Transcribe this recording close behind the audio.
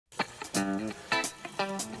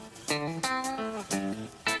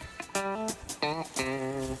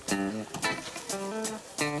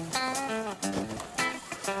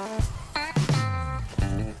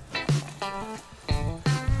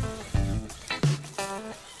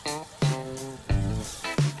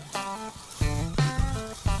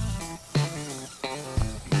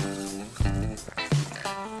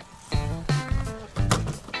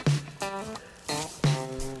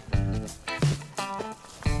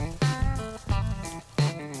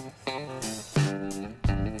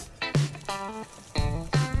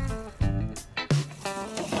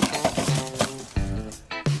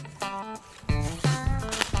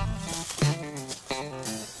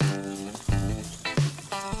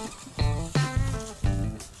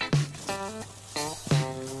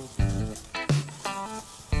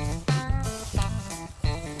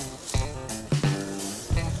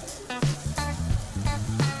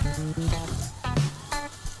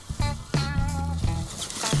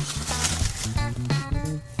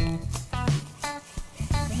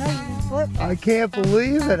I can't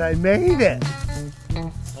believe it, I made it.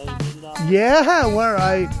 Yeah, where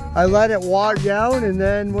I let it walk down, and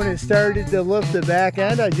then when it started to lift the back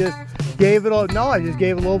end, I just gave it I just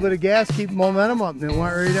gave a little bit of gas, keep momentum up, and it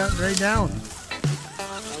went right down.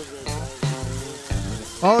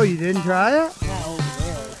 Oh, you didn't try it?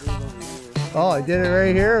 Oh, I did it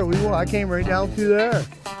right here. I came right down through there.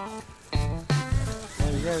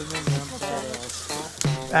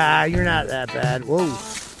 Ah, you're not that bad. Whoa.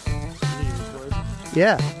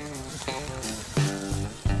 Yeah.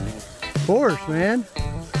 4's, man.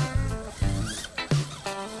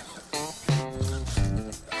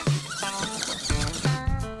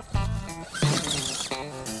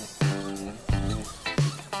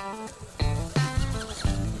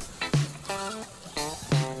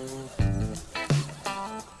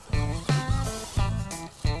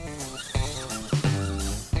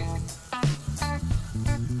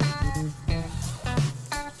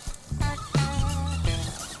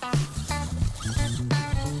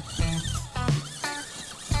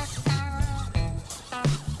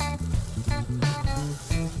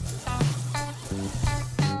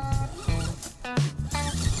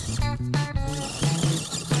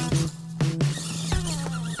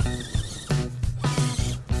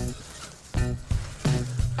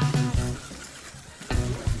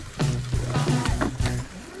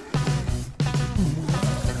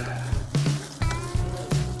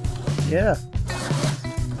 Yeah.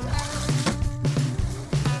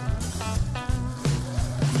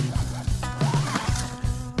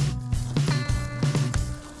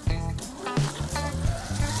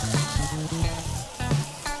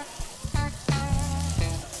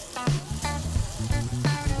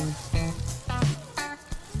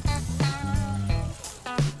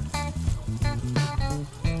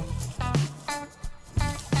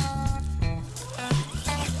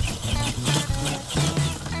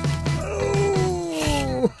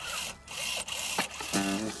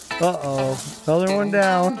 Uh-oh, another one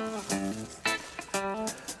down.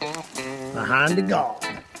 Behind the guard.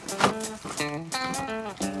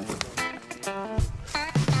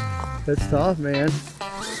 That's tough, man.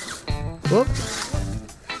 Whoops.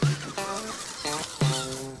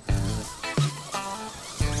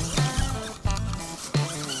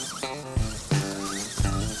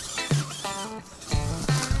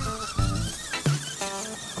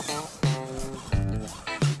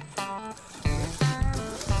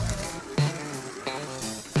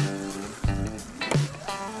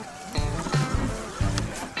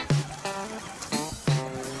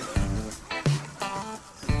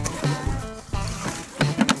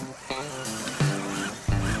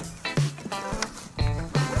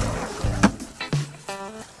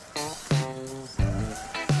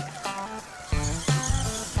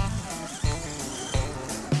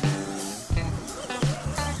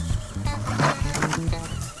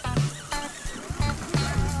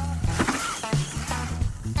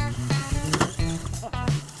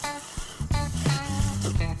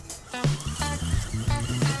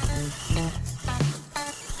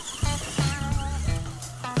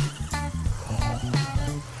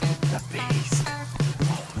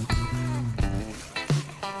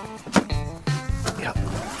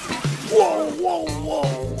 Whoa, whoa.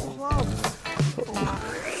 Well,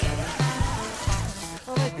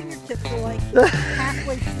 my fingertips are like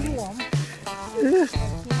halfway through them.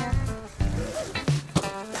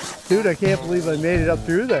 Dude, I can't believe I made it up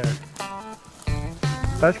through there.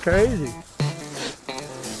 That's crazy.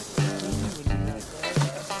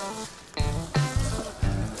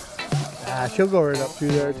 Ah, she'll go right up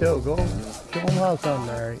through there too. Go show them how it's on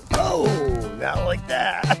there. Oh, not like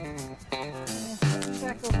that.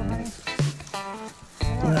 Back over, honey.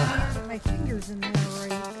 Get my fingers in there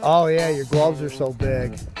right. Oh yeah, your gloves are so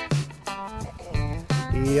big.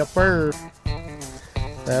 Yepper.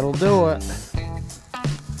 That'll do it.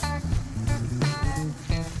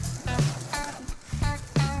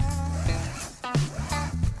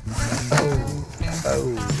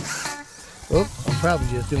 Oh. Oop, I'm probably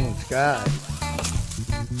just doing sky.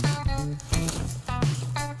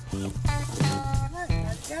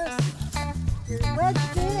 I guess you're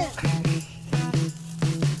wedged in.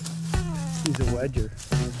 He's a wedger.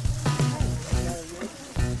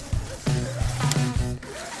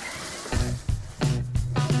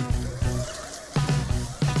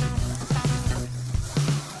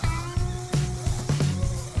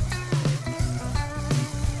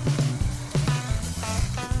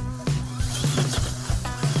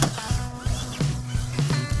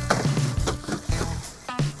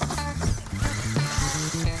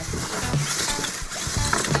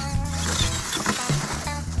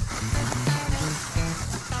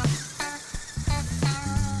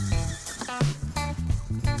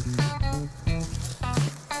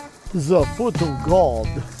 The foot of God.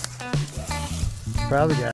 Probably got